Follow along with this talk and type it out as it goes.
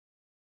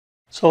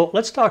So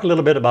let's talk a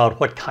little bit about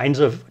what kinds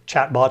of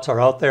chatbots are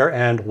out there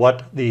and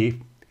what the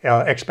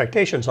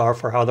expectations are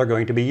for how they're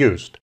going to be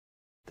used.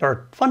 There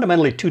are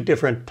fundamentally two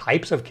different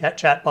types of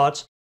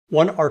chatbots.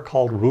 One are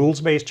called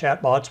rules-based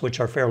chatbots, which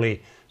are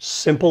fairly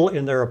simple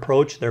in their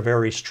approach. They're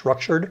very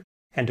structured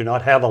and do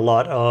not have a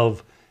lot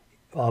of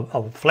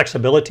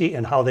flexibility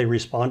in how they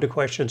respond to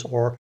questions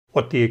or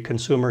what the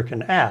consumer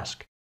can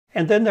ask.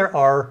 And then there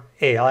are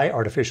AI,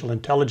 artificial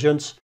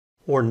intelligence,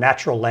 or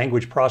natural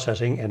language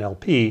processing,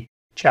 NLP,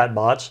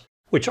 chatbots,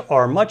 which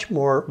are much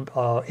more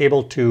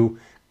able to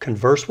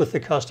converse with the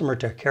customer,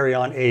 to carry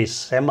on a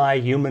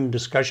semi-human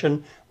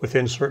discussion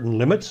within certain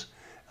limits,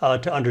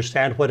 to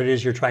understand what it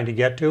is you're trying to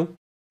get to,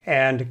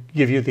 and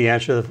give you the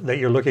answer that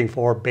you're looking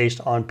for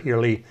based on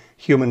purely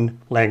human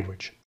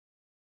language.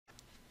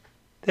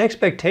 The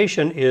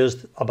expectation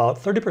is about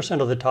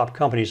 30% of the top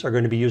companies are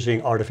going to be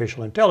using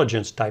artificial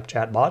intelligence type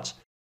chatbots.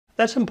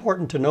 That's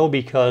important to know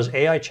because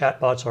AI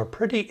chatbots are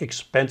pretty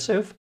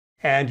expensive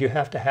and you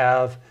have to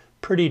have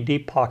pretty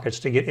deep pockets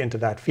to get into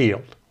that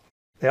field.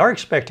 They are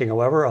expecting,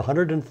 however, a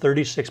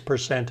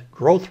 136%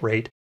 growth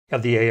rate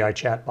of the AI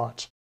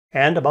chatbots.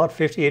 And about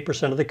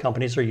 58% of the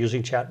companies are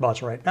using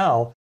chatbots right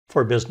now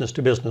for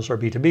business-to-business or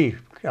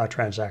B2B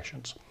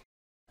transactions.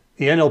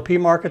 The NLP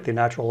market, the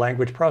natural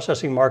language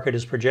processing market,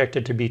 is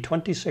projected to be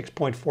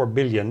 $26.4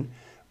 billion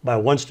by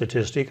one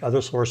statistic.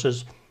 Other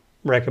sources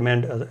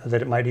recommend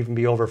that it might even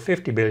be over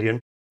 $50 billion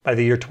by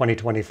the year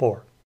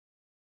 2024.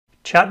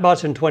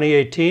 Chatbots in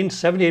 2018,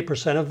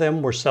 78% of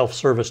them were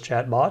self-service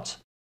chatbots.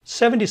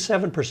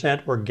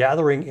 77% were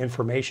gathering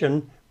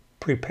information,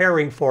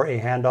 preparing for a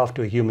handoff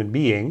to a human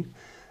being.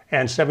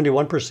 And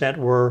 71%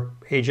 were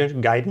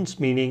agent guidance,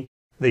 meaning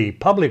the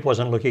public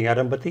wasn't looking at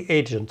them, but the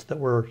agents that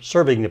were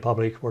serving the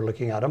public were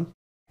looking at them.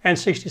 And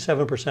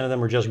 67% of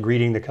them were just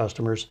greeting the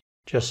customers,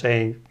 just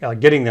saying,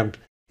 getting them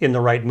in the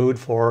right mood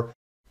for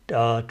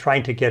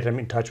trying to get them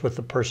in touch with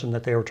the person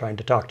that they were trying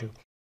to talk to.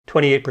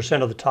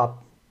 28% of the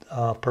top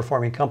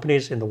performing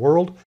companies in the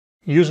world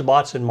use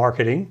bots in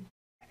marketing,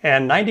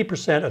 and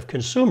 90% of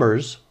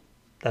consumers,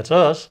 that's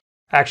us,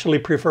 actually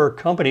prefer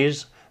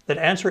companies that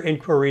answer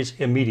inquiries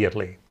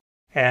immediately.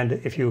 And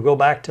if you go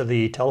back to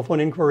the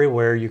telephone inquiry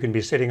where you can be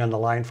sitting on the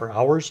line for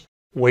hours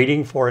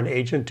waiting for an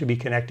agent to be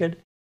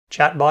connected,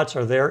 chatbots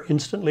are there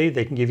instantly.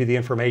 They can give you the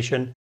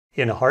information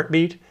in a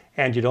heartbeat,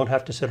 and you don't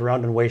have to sit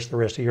around and waste the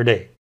rest of your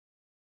day.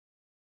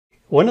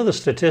 One of the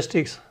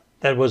statistics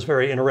that was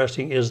very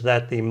interesting is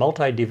that the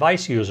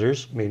multi-device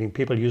users, meaning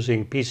people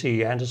using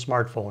PC and a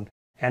smartphone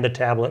and a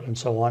tablet and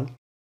so on,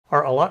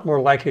 are a lot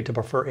more likely to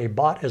prefer a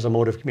bot as a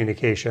mode of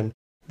communication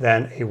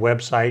than a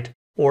website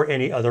or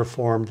any other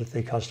form that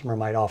the customer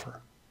might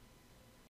offer.